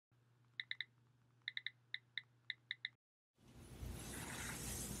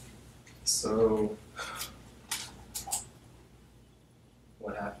So,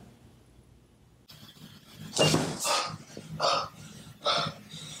 what happened?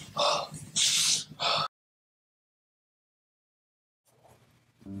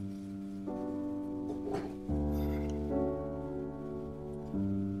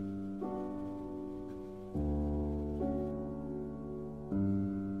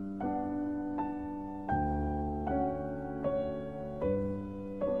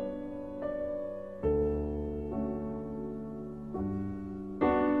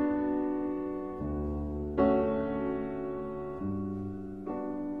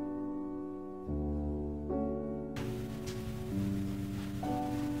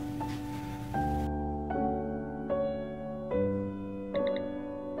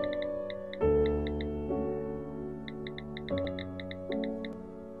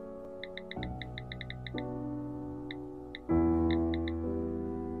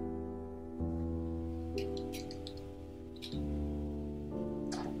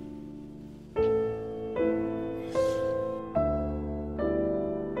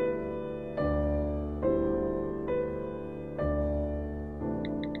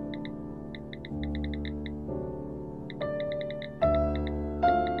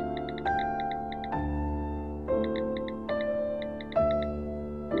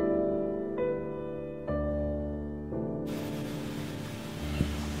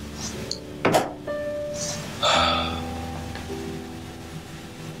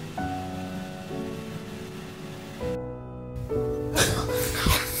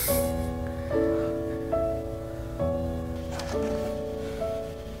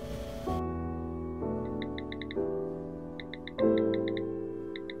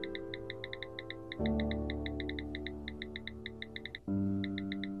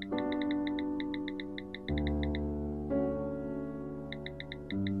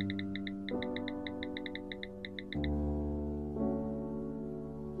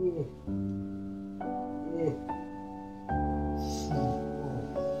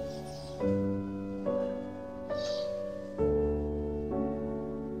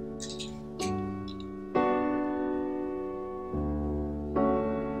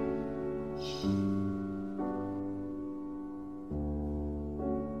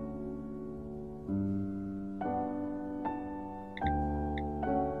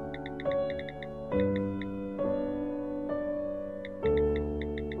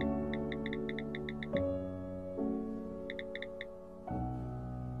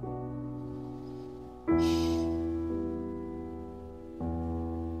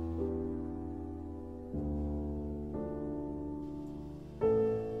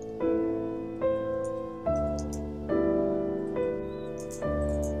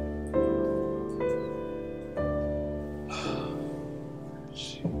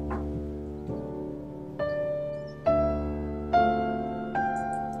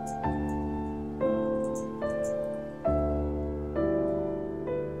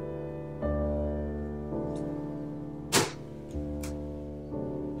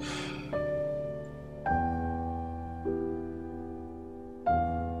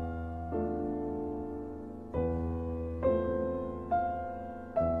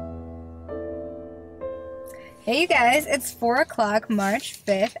 Hey you guys, it's 4 o'clock, March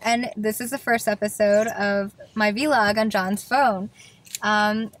 5th, and this is the first episode of my vlog on John's phone.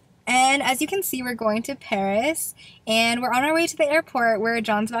 And as you can see, we're going to Paris, and we're on our way to the airport where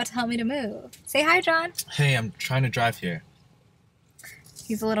John's about to help me to move. Say hi, John. Hey, I'm trying to drive here.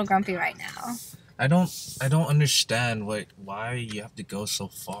 He's a little grumpy right now. I don't understand why you have to go so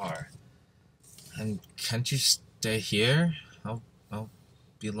far. And can't you stay here? I'll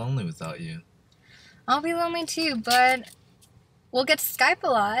be lonely without you. I'll be lonely too, but we'll get to Skype a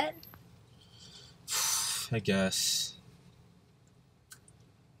lot. I guess.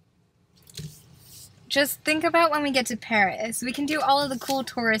 Just think about when we get to Paris. We can do all of the cool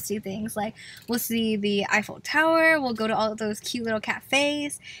touristy things, like we'll see the Eiffel Tower, we'll go to all of those cute little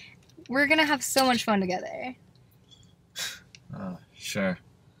cafes. We're gonna have so much fun together. Oh, sure.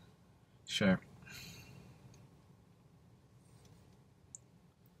 Sure.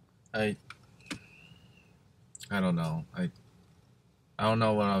 I don't know. I don't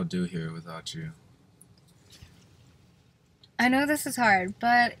know what I'll do here without you. I know this is hard,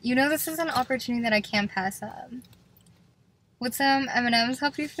 but you know this is an opportunity that I can't pass up. Would some M&Ms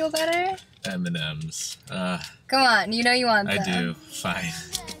help you feel better? M&Ms. Come on, you know you want them. I do. Fine.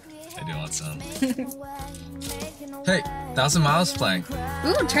 I do want some. Hey, 1,000 Miles playing.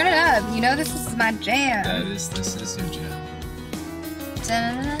 Ooh, turn it up. You know this is my jam. This is your jam.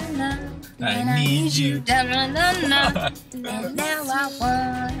 Da-na-na-na. I need you. Da-na-na-na. And now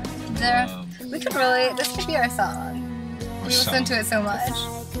I We could really. This could be our song. We listen to it so much.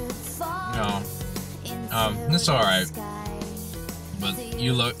 No. It's alright. But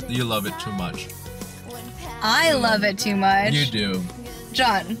you love it too much. I love it too much. You do.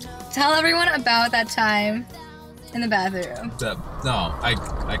 John, tell everyone about that time in the bathroom. No, I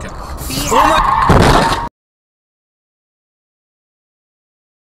can.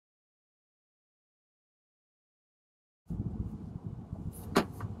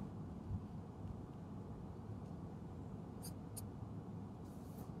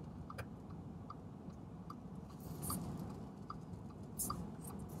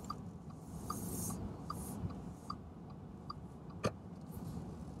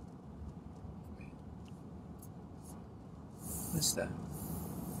 What's that?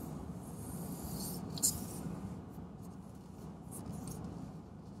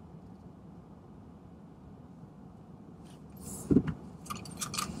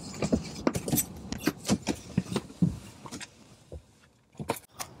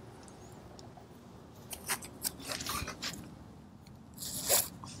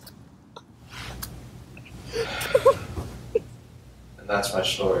 And that's my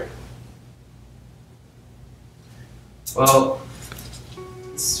story. Well,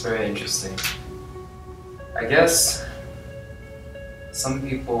 it's very interesting. I guess some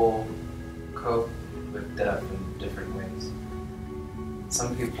people cope with death in different ways.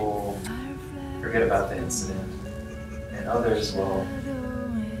 Some people forget about the incident, and others, well,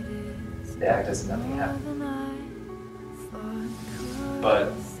 they act as if nothing happened.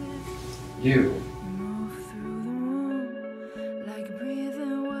 But you,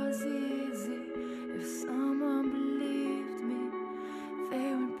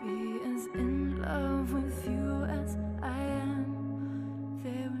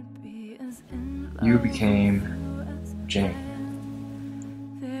 you became Jane.